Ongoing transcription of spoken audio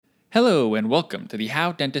Hello and welcome to the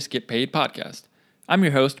How Dentists Get Paid podcast. I'm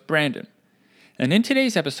your host, Brandon. And in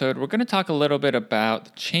today's episode, we're going to talk a little bit about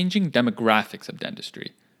the changing demographics of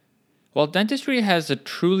dentistry. While dentistry has a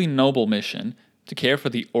truly noble mission to care for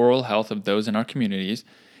the oral health of those in our communities,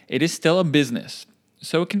 it is still a business,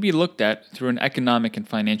 so it can be looked at through an economic and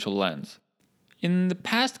financial lens. In the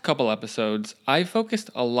past couple episodes, I focused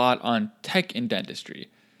a lot on tech in dentistry,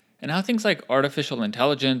 and how things like artificial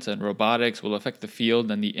intelligence and robotics will affect the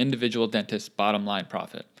field and the individual dentist's bottom line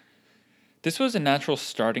profit. This was a natural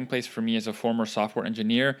starting place for me as a former software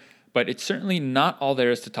engineer, but it's certainly not all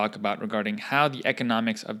there is to talk about regarding how the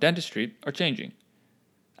economics of dentistry are changing.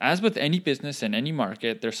 As with any business and any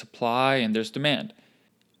market, there's supply and there's demand.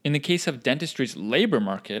 In the case of dentistry's labor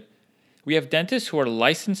market, we have dentists who are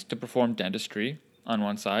licensed to perform dentistry on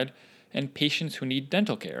one side, and patients who need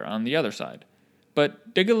dental care on the other side.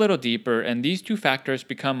 But dig a little deeper, and these two factors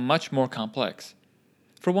become much more complex.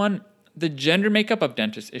 For one, the gender makeup of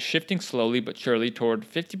dentists is shifting slowly but surely toward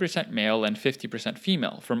 50% male and 50%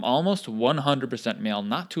 female, from almost 100% male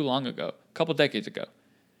not too long ago, a couple decades ago.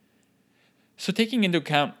 So taking into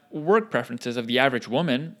account work preferences of the average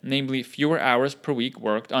woman, namely fewer hours per week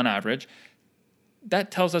worked on average,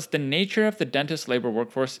 that tells us the nature of the dentist labor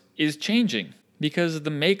workforce is changing, because the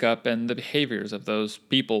makeup and the behaviors of those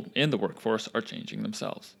people in the workforce are changing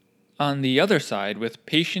themselves. On the other side, with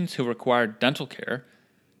patients who require dental care,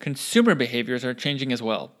 consumer behaviors are changing as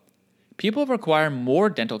well. People require more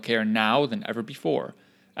dental care now than ever before,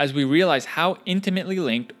 as we realize how intimately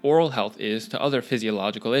linked oral health is to other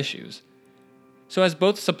physiological issues. So as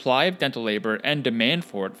both supply of dental labor and demand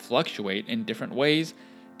for it fluctuate in different ways,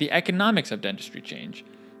 the economics of dentistry change.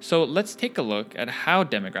 So let's take a look at how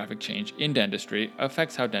demographic change in dentistry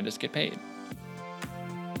affects how dentists get paid.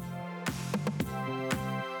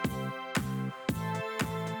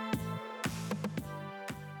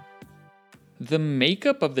 The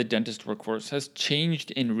makeup of the dentist workforce has changed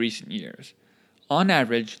in recent years. On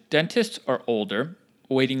average, dentists are older,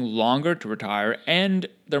 waiting longer to retire, and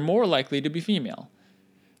they're more likely to be female.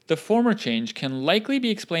 The former change can likely be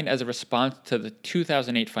explained as a response to the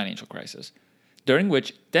 2008 financial crisis, during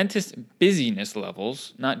which dentists' busyness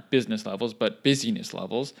levels, not business levels, but busyness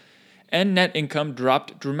levels, and net income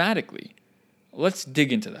dropped dramatically. Let's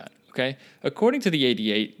dig into that, okay? According to the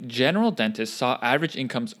ADA, general dentists saw average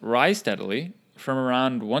incomes rise steadily from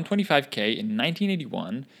around $125K in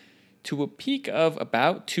 1981 to a peak of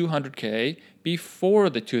about $200K before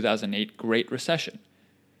the 2008 Great Recession.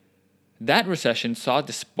 That recession saw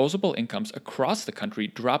disposable incomes across the country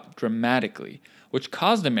drop dramatically, which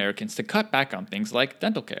caused Americans to cut back on things like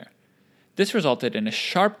dental care. This resulted in a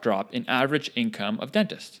sharp drop in average income of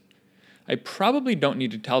dentists. I probably don't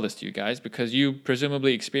need to tell this to you guys because you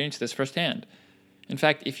presumably experienced this firsthand. In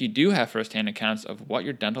fact, if you do have firsthand accounts of what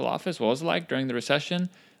your dental office was like during the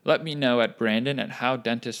recession, let me know at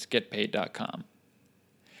brandon@howdentistsgetpaid.com.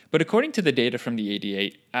 But according to the data from the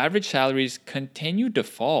ADA, average salaries continued to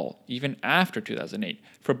fall even after 2008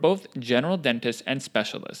 for both general dentists and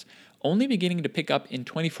specialists, only beginning to pick up in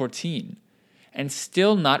 2014, and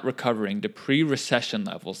still not recovering to pre-recession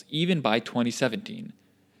levels even by 2017.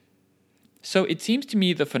 So it seems to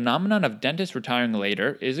me the phenomenon of dentists retiring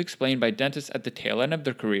later is explained by dentists at the tail end of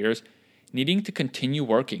their careers needing to continue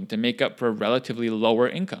working to make up for relatively lower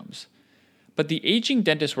incomes. But the aging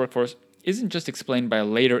dentist workforce isn't just explained by a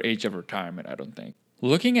later age of retirement, I don't think.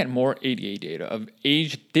 Looking at more ADA data of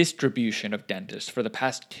age distribution of dentists for the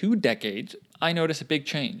past 2 decades, I notice a big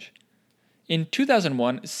change. In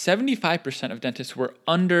 2001, 75% of dentists were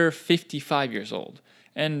under 55 years old,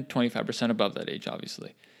 and 25% above that age,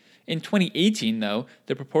 obviously. In 2018, though,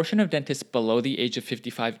 the proportion of dentists below the age of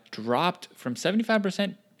 55 dropped from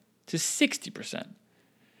 75% to 60%.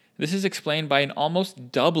 This is explained by an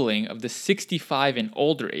almost doubling of the 65 and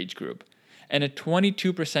older age group, and a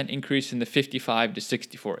 22% increase in the 55 to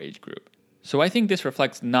 64 age group. So I think this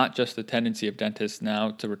reflects not just the tendency of dentists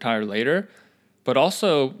now to retire later, but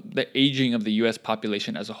also the aging of the US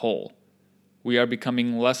population as a whole. We are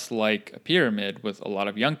becoming less like a pyramid with a lot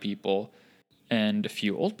of young people and a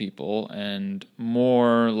few old people, and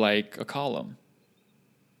more like a column,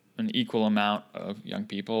 an equal amount of young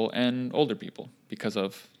people and older people because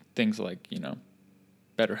of things like,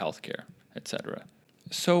 better healthcare, etc.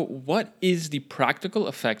 So what is the practical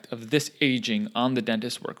effect of this aging on the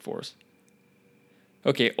dentist workforce?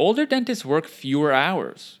 Okay, older dentists work fewer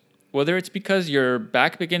hours. Whether it's because your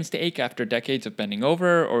back begins to ache after decades of bending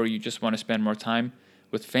over, or you just want to spend more time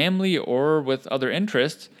with family or with other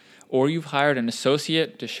interests, or you've hired an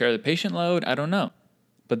associate to share the patient load, I don't know.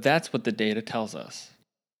 But that's what the data tells us.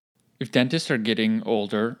 If dentists are getting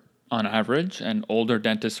older, On average, and older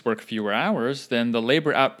dentists work fewer hours, then the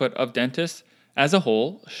labor output of dentists as a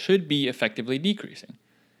whole should be effectively decreasing.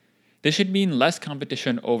 This should mean less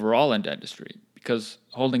competition overall in dentistry, because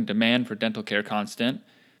holding demand for dental care constant,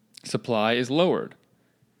 supply is lowered.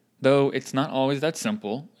 Though it's not always that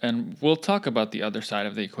simple, and we'll talk about the other side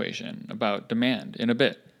of the equation, about demand, in a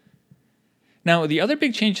bit. Now, the other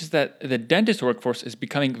big change is that the dentist workforce is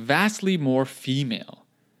becoming vastly more female.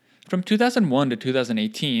 From 2001 to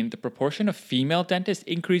 2018, the proportion of female dentists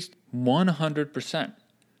increased 100%,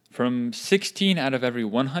 from 16 out of every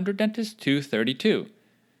 100 dentists to 32.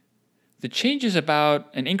 The change is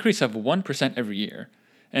about an increase of 1% every year,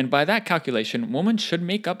 and by that calculation, women should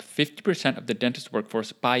make up 50% of the dentist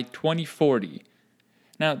workforce by 2040.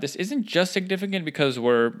 Now, this isn't just significant because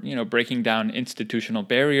we're, breaking down institutional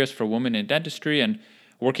barriers for women in dentistry and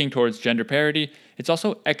working towards gender parity. It's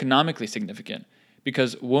also economically significant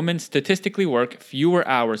because women statistically work fewer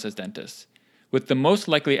hours as dentists, with the most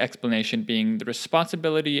likely explanation being the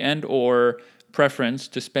responsibility and/or preference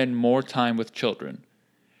to spend more time with children.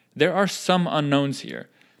 There are some unknowns here.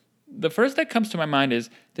 The first that comes to my mind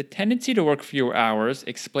is the tendency to work fewer hours,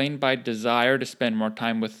 explained by desire to spend more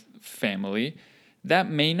time with family, that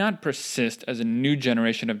may not persist as a new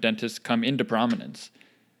generation of dentists come into prominence.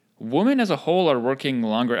 Women as a whole are working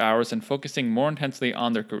longer hours and focusing more intensely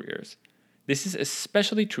on their careers. This is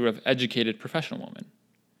especially true of educated professional women.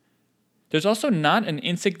 There's also not an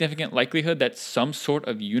insignificant likelihood that some sort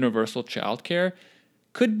of universal childcare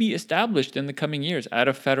could be established in the coming years at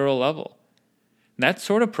a federal level. That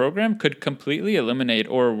sort of program could completely eliminate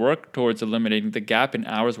or work towards eliminating the gap in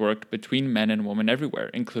hours worked between men and women everywhere,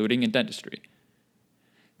 including in dentistry.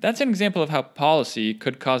 That's an example of how policy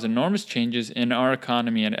could cause enormous changes in our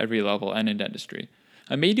economy at every level and in dentistry.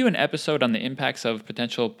 I may do an episode on the impacts of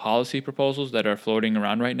potential policy proposals that are floating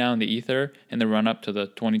around right now in the ether in the run-up to the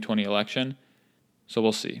 2020 election, so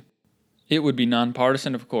we'll see. It would be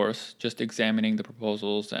nonpartisan, of course, just examining the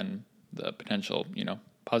proposals and the potential,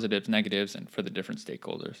 positives, negatives, and for the different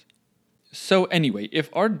stakeholders. So anyway, if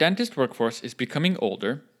our dentist workforce is becoming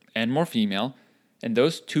older and more female, and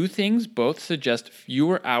those two things both suggest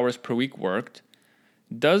fewer hours per week worked,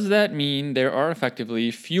 does that mean there are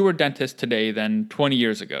effectively fewer dentists today than 20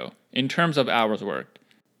 years ago, in terms of hours worked?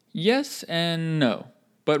 Yes and no,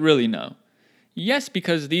 but really no. Yes,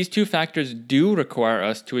 because these two factors do require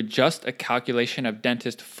us to adjust a calculation of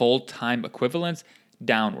dentist full-time equivalents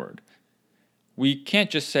downward. We can't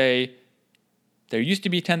just say, there used to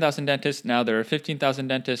be 10,000 dentists, now there are 15,000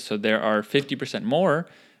 dentists, so there are 50% more.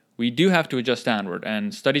 We do have to adjust downward,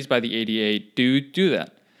 and studies by the ADA do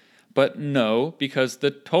that. But no, because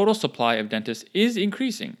the total supply of dentists is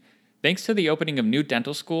increasing, thanks to the opening of new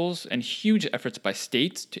dental schools and huge efforts by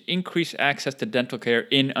states to increase access to dental care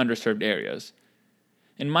in underserved areas.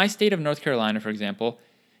 In my state of North Carolina, for example,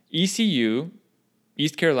 ECU,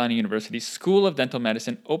 East Carolina University's School of Dental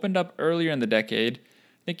Medicine, opened up earlier in the decade,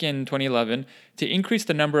 I think in 2011, to increase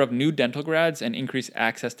the number of new dental grads and increase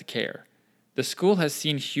access to care. The school has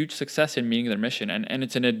seen huge success in meeting their mission, and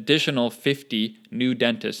it's an additional 50 new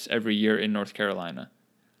dentists every year in North Carolina.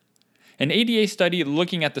 An ADA study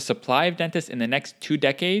looking at the supply of dentists in the next 2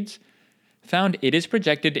 decades found it is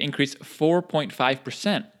projected to increase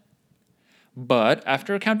 4.5%. But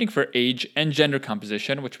after accounting for age and gender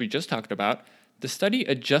composition, which we just talked about, the study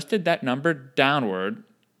adjusted that number downward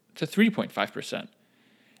to 3.5%.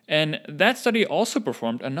 And that study also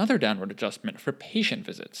performed another downward adjustment for patient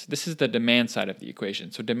visits. This is the demand side of the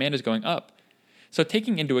equation, so demand is going up. So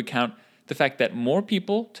taking into account the fact that more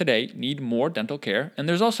people today need more dental care, and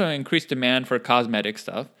there's also increased demand for cosmetic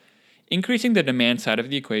stuff, increasing the demand side of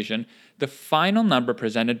the equation, the final number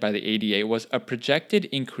presented by the ADA was a projected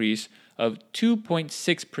increase of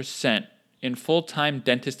 2.6% in full-time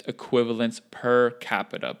dentist equivalents per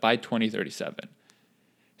capita by 2037.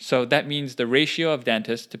 So that means the ratio of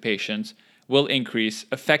dentists to patients will increase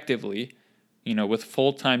effectively, with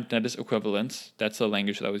full-time dentist equivalents, that's the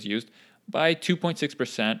language that was used, by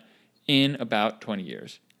 2.6% in about 20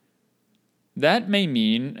 years. That may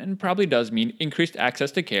mean, and probably does mean, increased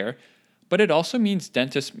access to care, but it also means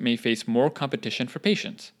dentists may face more competition for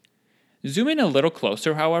patients. Zoom in a little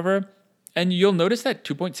closer, however, and you'll notice that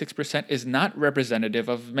 2.6% is not representative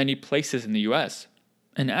of many places in the US.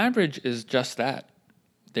 An average is just that.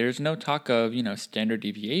 There's no talk of, standard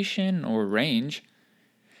deviation or range.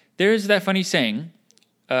 There's that funny saying,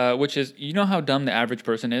 which is, how dumb the average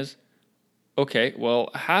person is? Okay, well,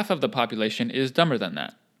 half of the population is dumber than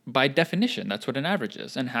that. By definition, that's what an average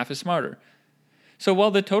is, and half is smarter. So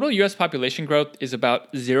while the total US population growth is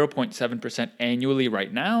about 0.7% annually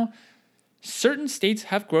right now, certain states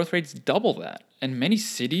have growth rates double that, and many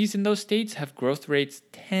cities in those states have growth rates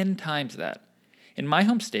 10 times that. In my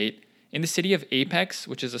home state, in the city of Apex,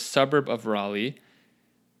 which is a suburb of Raleigh,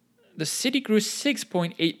 the city grew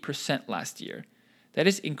 6.8% last year. That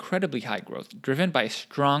is incredibly high growth, driven by a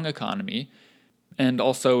strong economy, and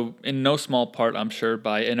also, in no small part, I'm sure,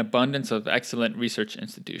 by an abundance of excellent research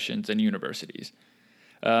institutions and universities.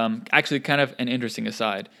 Actually, kind of an interesting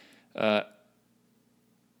aside.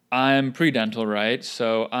 I'm pre-dental, right?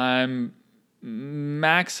 So I'm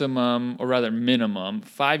maximum, or rather minimum,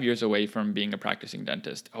 5 years away from being a practicing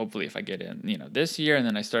dentist. Hopefully, if I get in, this year, and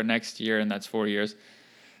then I start next year, and that's 4 years.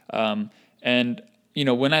 And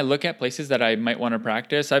when I look at places that I might want to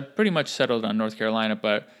practice, I've pretty much settled on North Carolina,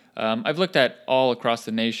 but I've looked at all across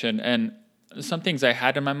the nation, and some things I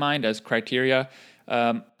had in my mind as criteria.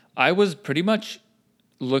 I was pretty much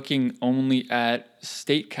looking only at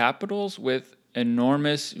state capitals with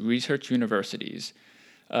enormous research universities.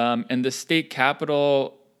 And the state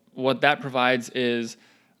capital, what that provides is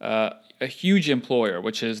a huge employer,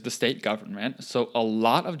 which is the state government. So a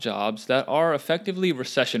lot of jobs that are effectively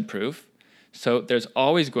recession-proof. So there's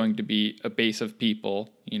always going to be a base of people,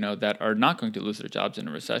 that are not going to lose their jobs in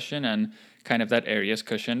a recession, and kind of that area is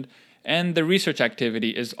cushioned. And the research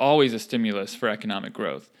activity is always a stimulus for economic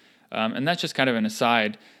growth. And that's just kind of an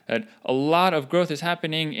aside that a lot of growth is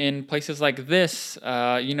happening in places like this,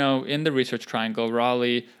 in the Research Triangle.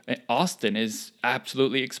 Raleigh, Austin is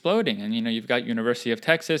absolutely exploding. And, you've got University of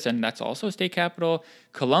Texas, and that's also a state capital.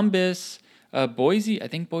 Columbus, Boise, I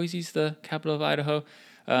think Boise's the capital of Idaho.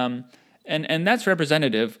 And that's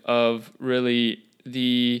representative of really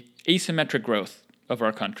the asymmetric growth of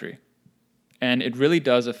our country. And it really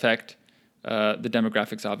does affect the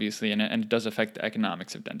demographics, obviously, and it does affect the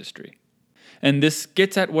economics of dentistry. And this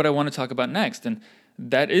gets at what I want to talk about next, and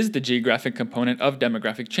that is the geographic component of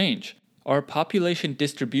demographic change. Our population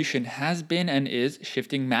distribution has been and is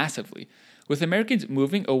shifting massively, with Americans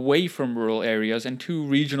moving away from rural areas and to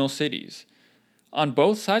regional cities. On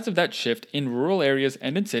both sides of that shift, in rural areas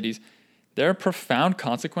and in cities, there are profound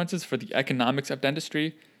consequences for the economics of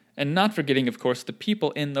dentistry, and not forgetting, of course, the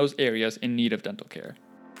people in those areas in need of dental care.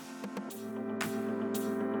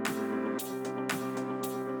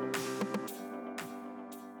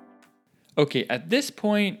 Okay, at this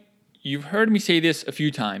point, you've heard me say this a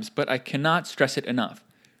few times, but I cannot stress it enough.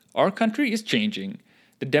 Our country is changing.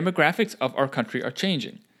 The demographics of our country are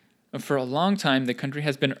changing. And for a long time, the country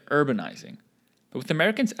has been urbanizing. But with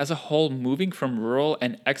Americans as a whole moving from rural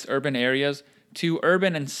and ex-urban areas to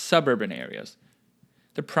urban and suburban areas.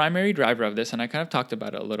 The primary driver of this, and I kind of talked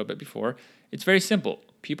about it a little bit before, it's very simple.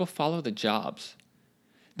 People follow the jobs.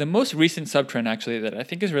 The most recent subtrend, actually, that I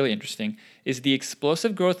think is really interesting is the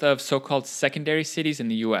explosive growth of so-called secondary cities in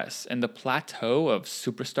the US and the plateau of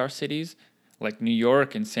superstar cities like New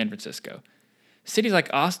York and San Francisco. Cities like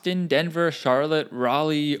Austin, Denver, Charlotte,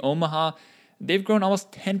 Raleigh, Omaha, they've grown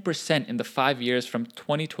almost 10% in the 5 years from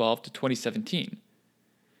 2012 to 2017.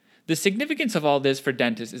 The significance of all this for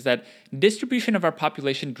dentists is that distribution of our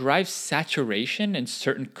population drives saturation in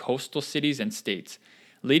certain coastal cities and states,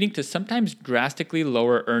 leading to sometimes drastically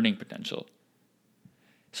lower earning potential.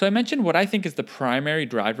 So I mentioned what I think is the primary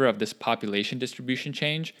driver of this population distribution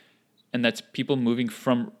change, and that's people moving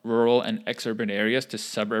from rural and ex-urban areas to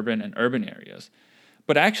suburban and urban areas.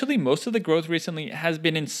 But actually, most of the growth recently has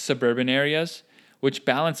been in suburban areas, which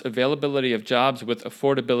balance availability of jobs with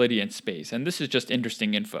affordability and space. And this is just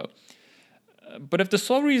interesting info. But if the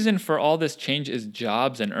sole reason for all this change is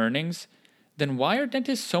jobs and earnings, then why are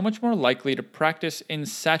dentists so much more likely to practice in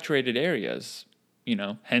saturated areas?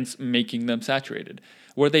 Hence making them saturated,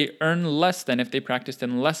 where they earn less than if they practiced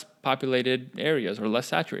in less populated areas or less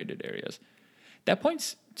saturated areas. That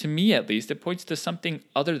points, to me at least, it points to something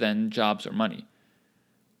other than jobs or money.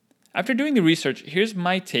 After doing the research, here's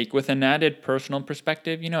my take with an added personal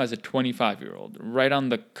perspective, as a 25-year-old, right on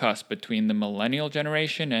the cusp between the millennial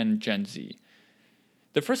generation and Gen Z.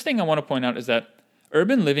 The first thing I want to point out is that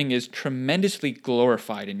urban living is tremendously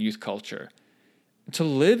glorified in youth culture. To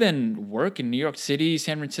live and work in New York City,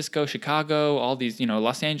 San Francisco, Chicago, all these,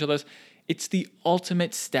 Los Angeles, it's the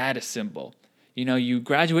ultimate status symbol. You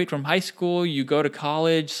graduate from high school, you go to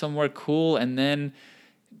college somewhere cool, and then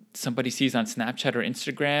somebody sees on Snapchat or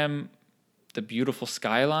Instagram the beautiful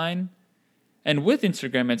skyline. And with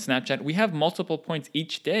Instagram and Snapchat, we have multiple points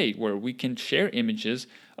each day where we can share images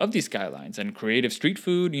of these skylines and creative street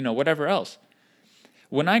food, whatever else.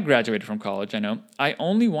 When I graduated from college, I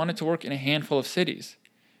only wanted to work in a handful of cities.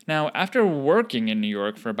 Now, after working in New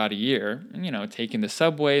York for about a year, taking the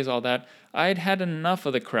subways, all that, I'd had enough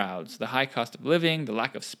of the crowds, the high cost of living, the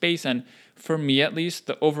lack of space, and, for me at least,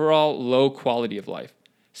 the overall low quality of life.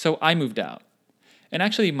 So I moved out. And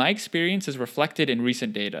actually, my experience is reflected in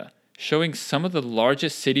recent data, showing some of the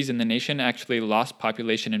largest cities in the nation actually lost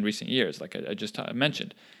population in recent years, like I just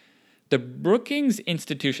mentioned. The Brookings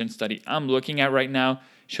Institution study I'm looking at right now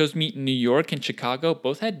shows me New York and Chicago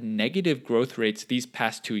both had negative growth rates these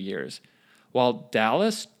past 2 years, while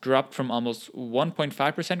Dallas dropped from almost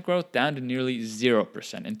 1.5% growth down to nearly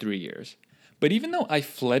 0% in 3 years. But even though I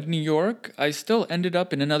fled New York, I still ended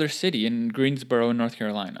up in another city in Greensboro, North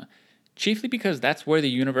Carolina, chiefly because that's where the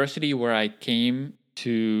university where I came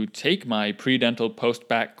to take my pre-dental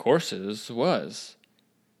post-bac courses was.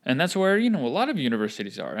 And that's where, a lot of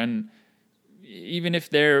universities are. And even if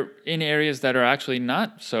they're in areas that are actually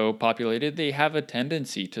not so populated, they have a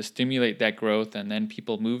tendency to stimulate that growth and then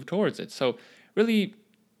people move towards it. So really,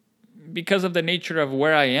 because of the nature of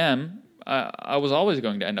where I am, I was always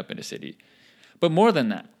going to end up in a city. But more than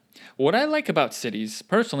that, what I like about cities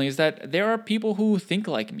personally is that there are people who think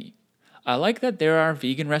like me. I like that there are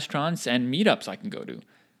vegan restaurants and meetups I can go to.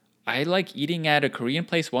 I like eating at a Korean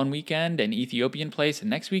place one weekend, an Ethiopian place the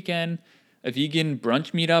next weekend, a vegan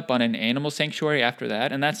brunch meetup on an animal sanctuary after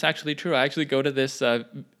that. And that's actually true. I actually go to this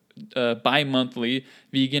bi-monthly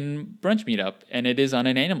vegan brunch meetup, and it is on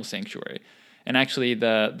an animal sanctuary. And actually,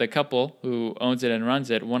 the couple who owns it and runs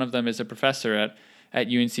it, one of them is a professor at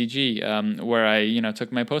UNCG, where I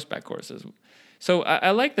took my post-bac courses. So I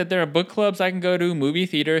like that there are book clubs I can go to, movie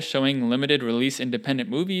theaters showing limited release independent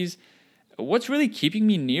movies. What's really keeping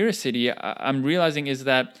me near a city, I'm realizing, is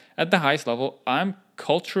that at the highest level, I'm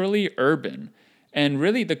culturally urban. And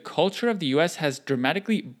really, the culture of the US has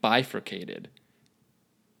dramatically bifurcated.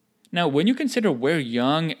 Now, when you consider where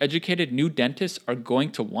young, educated new dentists are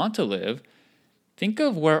going to want to live, think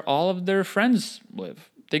of where all of their friends live.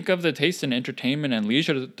 Think of the taste in entertainment and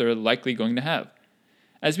leisure that they're likely going to have.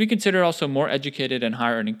 As we consider also more educated and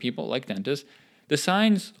higher earning people like dentists, the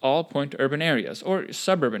signs all point to urban areas or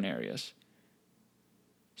suburban areas.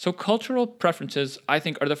 So cultural preferences, I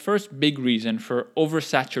think, are the first big reason for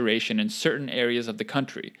oversaturation in certain areas of the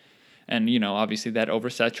country. And, obviously that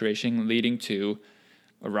oversaturation leading to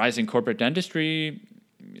a rise in corporate dentistry,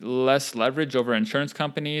 less leverage over insurance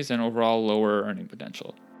companies, and overall lower earning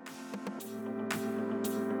potential.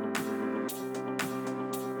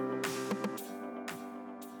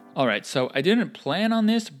 All right, so I didn't plan on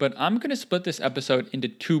this, but I'm going to split this episode into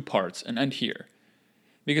 2 parts and end here,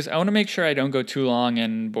 because I want to make sure I don't go too long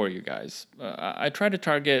and bore you guys. I try to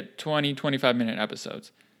target 20, 25-minute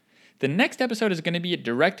episodes. The next episode is going to be a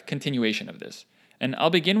direct continuation of this, and I'll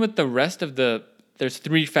begin with the rest of there's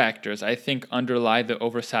 3 factors I think underlie the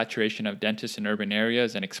oversaturation of dentists in urban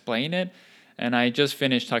areas and explain it, and I just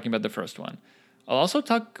finished talking about the first one. I'll also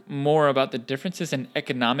talk more about the differences in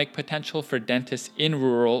economic potential for dentists in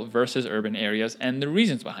rural versus urban areas and the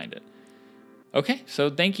reasons behind it. Okay, so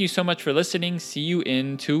thank you so much for listening. See you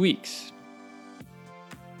in 2 weeks.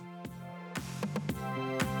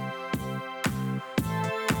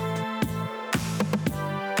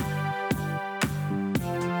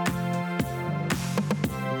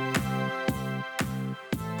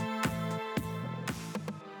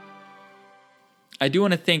 I do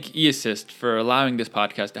want to thank eAssist for allowing this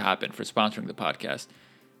podcast to happen, for sponsoring the podcast.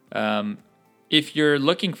 If you're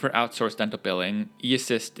looking for outsourced dental billing,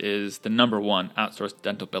 eAssist is the number 1 outsourced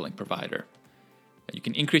dental billing provider. You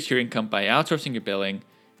can increase your income by outsourcing your billing,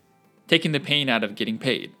 taking the pain out of getting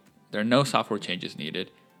paid. There are no software changes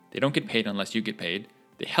needed. They don't get paid unless you get paid.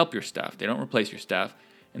 They help your staff. They don't replace your staff.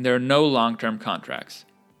 And there are no long-term contracts.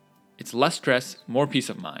 It's less stress, more peace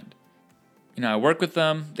of mind. I work with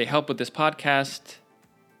them. They help with this podcast.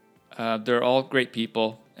 They're all great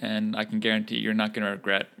people, and I can guarantee you're not going to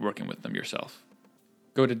regret working with them yourself.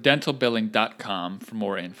 Go to dentalbilling.com for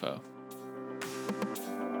more info.